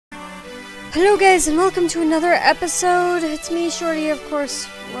Hello guys and welcome to another episode. It's me, Shorty, of course.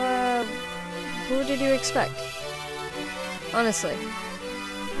 Who did you expect? Honestly.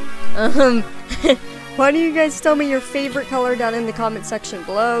 Why don't you guys tell me your favorite color down in the comment section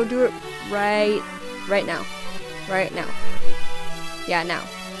below? Do it right now. Right now. Yeah, now.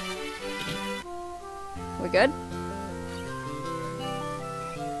 We good?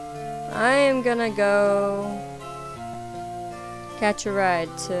 I am gonna go catch a ride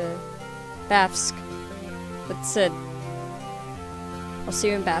to Bafsk with Sid. I'll see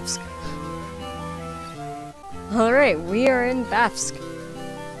you in Bafsk. Alright, we are in Bafsk.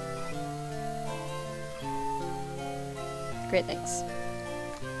 Great, thanks.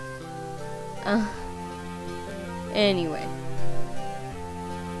 Anyway.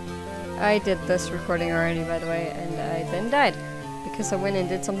 I did this recording already, by the way, and I then died. Because I went and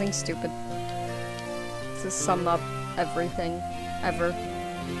did something stupid. To sum up everything, ever.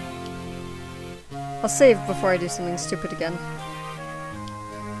 I'll save before I do something stupid again.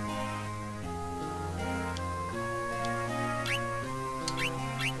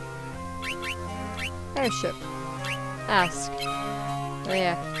 Airship. Ask. Oh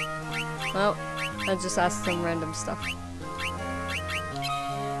yeah. Well, I just asked some random stuff.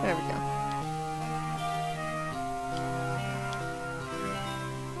 There we go.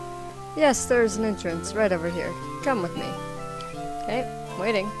 Yes, there's an entrance right over here. Come with me. Okay,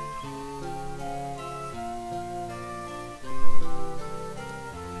 waiting.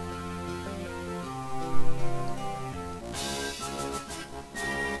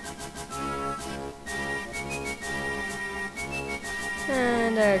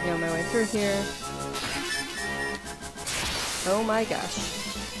 And I go my way through here. Oh my gosh.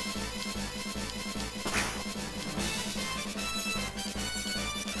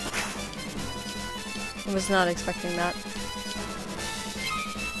 I was not expecting that.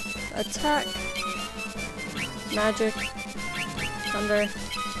 Attack. Magic. Thunder.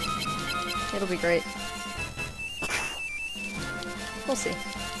 It'll be great. We'll see.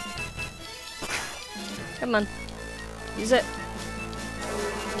 Come on. Use it.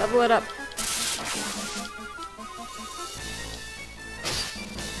 Level it up.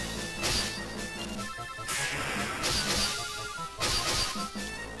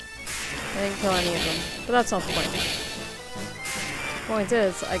 I didn't kill any of them, but that's not the point. The point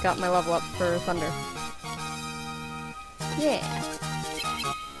is, I got my level up for Thunder. Yeah.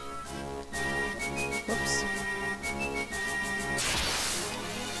 Whoops.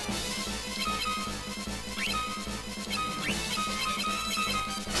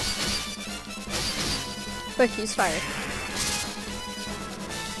 Quick, use fire.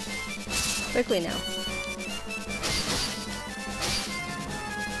 Quickly now.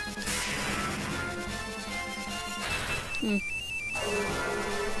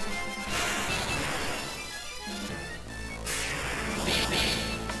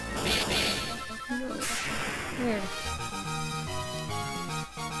 Weird.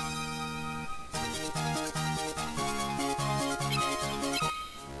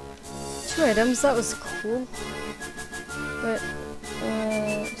 2 items, that was cool. But,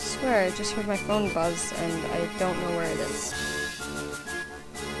 I swear, I just heard my phone buzz and I don't know where it is.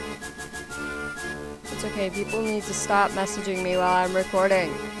 It's okay, people need to stop messaging me while I'm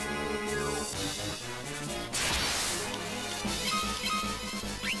recording.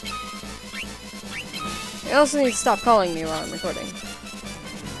 They also need to stop calling me while I'm recording.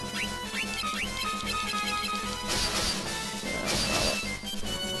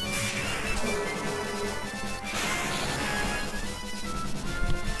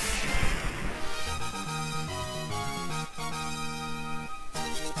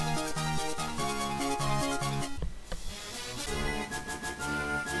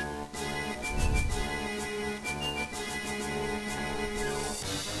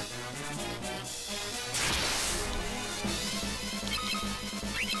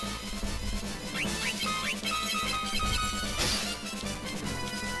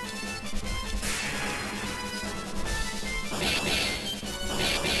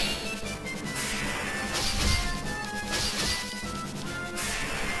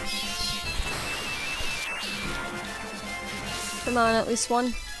 Come on, at least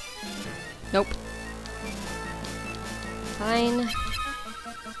one. Nope. Fine.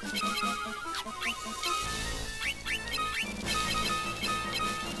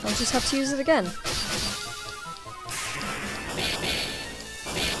 I'll just have to use it again.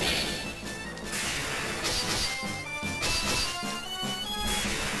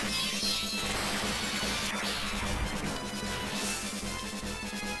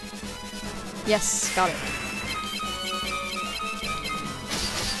 Yes, got it.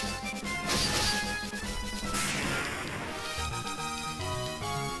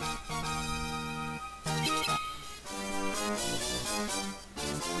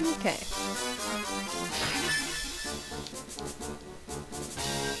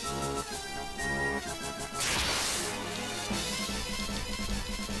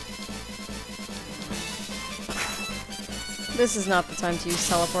 This is not the time to use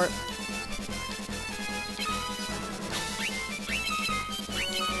teleport.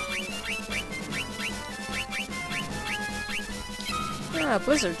 Yeah,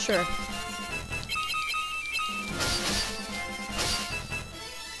 blizzard, sure.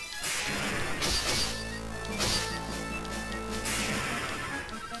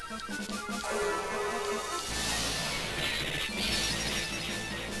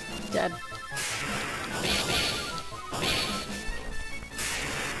 Dead.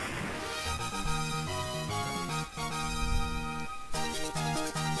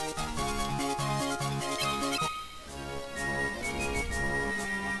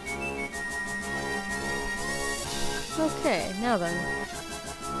 Okay, now then.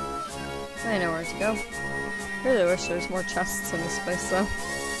 I know where to go. Really wish there was more chests in this place, though.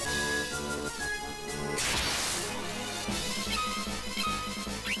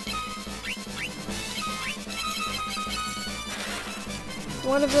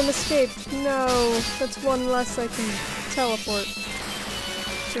 One of them escaped. No, that's one less I can teleport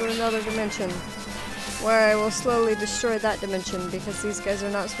to another dimension, where I will slowly destroy that dimension because these guys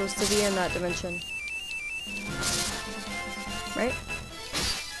are not supposed to be in that dimension. Right?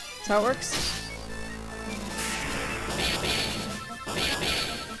 That's how it works.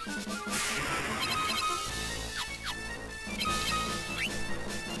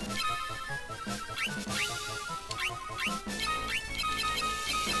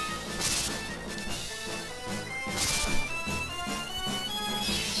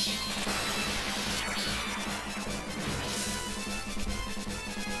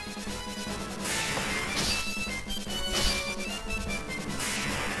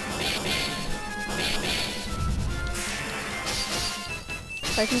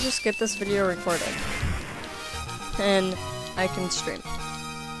 I can just get this video recorded, and I can stream.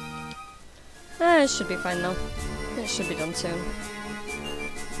 It should be fine though. It should be done soon.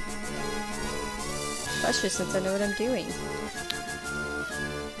 Especially since I know what I'm doing.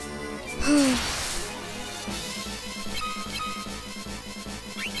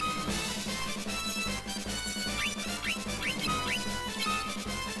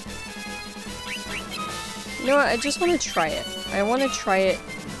 You know what? I just want to try it. I want to try it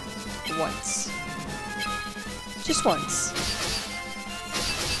once. Just once.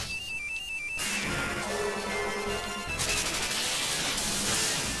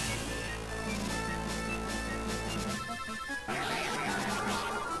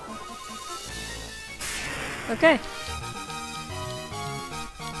 Okay.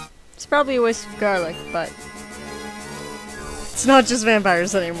 It's probably a waste of garlic, but it's not just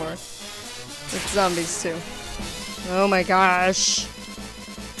vampires anymore. It's zombies too. Oh my gosh.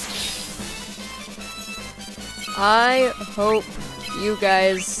 I hope you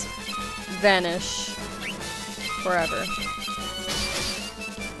guys vanish forever.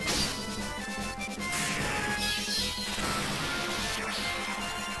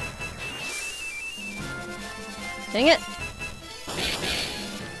 Dang it.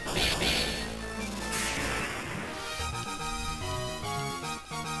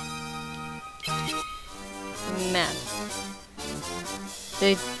 Man.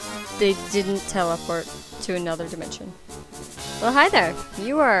 They didn't teleport to another dimension. Well, hi there.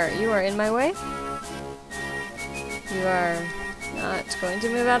 You are in my way. You are not going to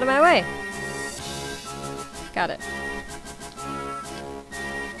move out of my way. Got it.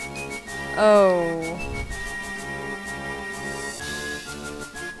 Oh.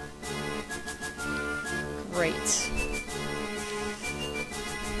 Great.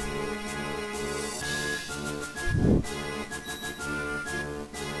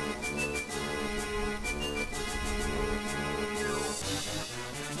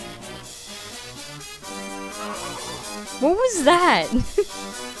 What was that?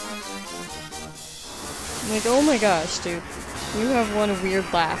 Like, oh my gosh, dude. You have one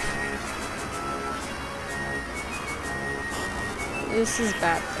weird laugh. This is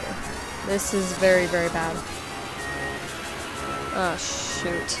bad, though. This is very, very bad. Oh,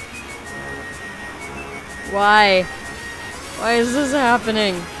 shoot. Why? Why is this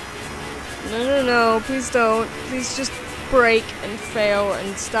happening? No, no, no, please don't. Please just break and fail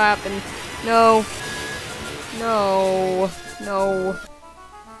and stop and... No. No. No.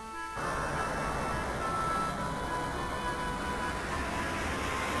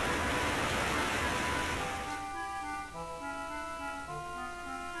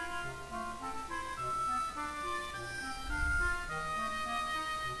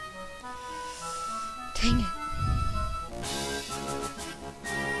 Dang it.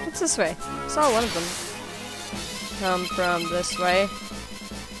 What's this way? I saw one of them come from this way.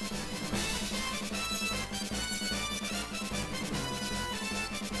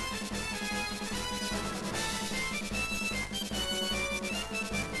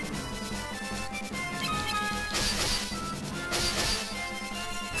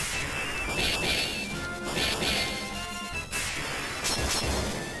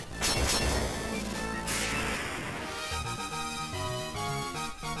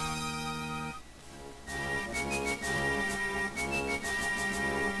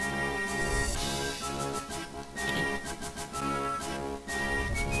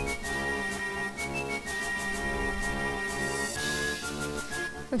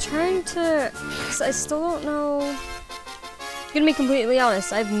 I'm trying to... 'cause I still don't know... I'm gonna be completely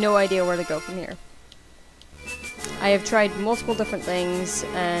honest, I have no idea where to go from here. I have tried multiple different things,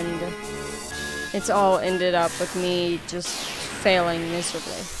 and it's all ended up with me just failing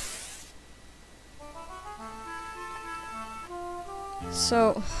miserably.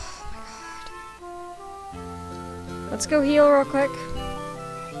 So... oh my god. Let's go heal real quick.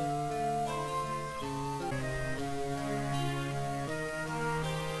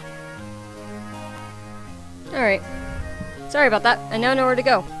 Alright. Sorry about that. I now know where to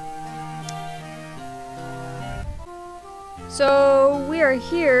go. So, we are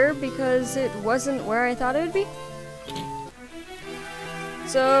here because it wasn't where I thought it would be.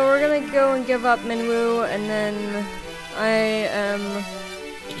 So, we're gonna go and give up Minwoo, and then I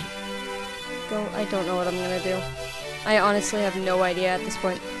don't know what I'm gonna do. I honestly have no idea at this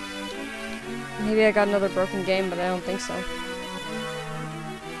point. Maybe I got another broken game, but I don't think so.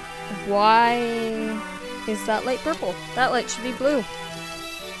 Why is that light purple? That light should be blue.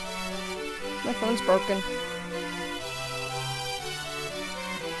 My phone's broken.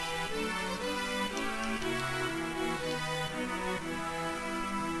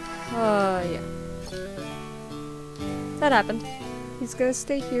 Yeah. That happened. He's gonna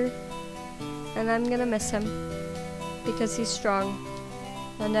stay here. And I'm gonna miss him. Because he's strong.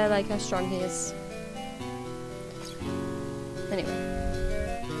 And I like how strong he is. Anyway.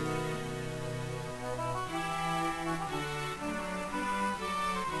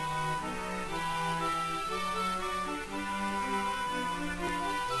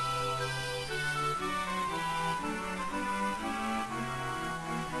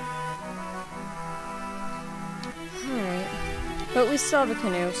 Alright. But we still have a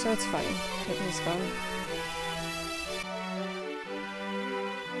canoe, so it's fine. Kitten's gone.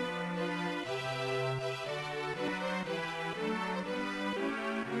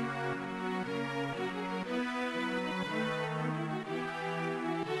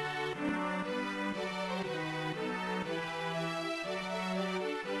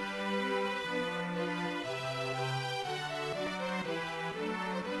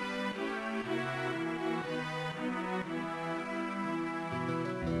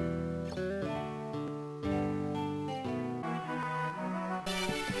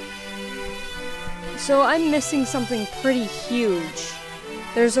 So I'm missing something pretty huge.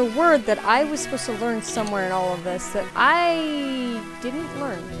 There's a word that I was supposed to learn somewhere in all of this that I didn't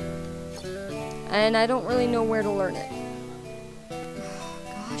learn. And I don't really know where to learn it.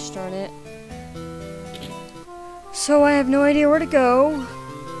 Gosh darn it. So I have no idea where to go.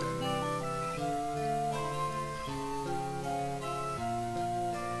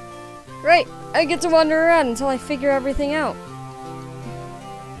 Right, I get to wander around until I figure everything out.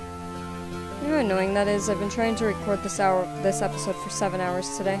 You know how annoying that is? I've been trying to record this episode for 7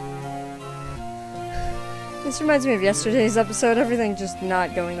 hours today. This reminds me of yesterday's episode, everything just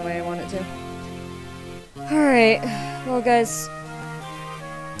not going the way I want it to. Alright, well guys,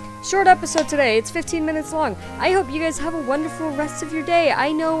 short episode today, it's 15 minutes long. I hope you guys have a wonderful rest of your day.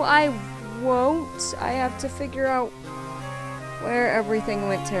 I know I won't. I have to figure out where everything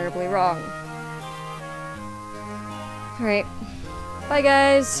went terribly wrong. Alright, bye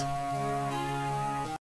guys.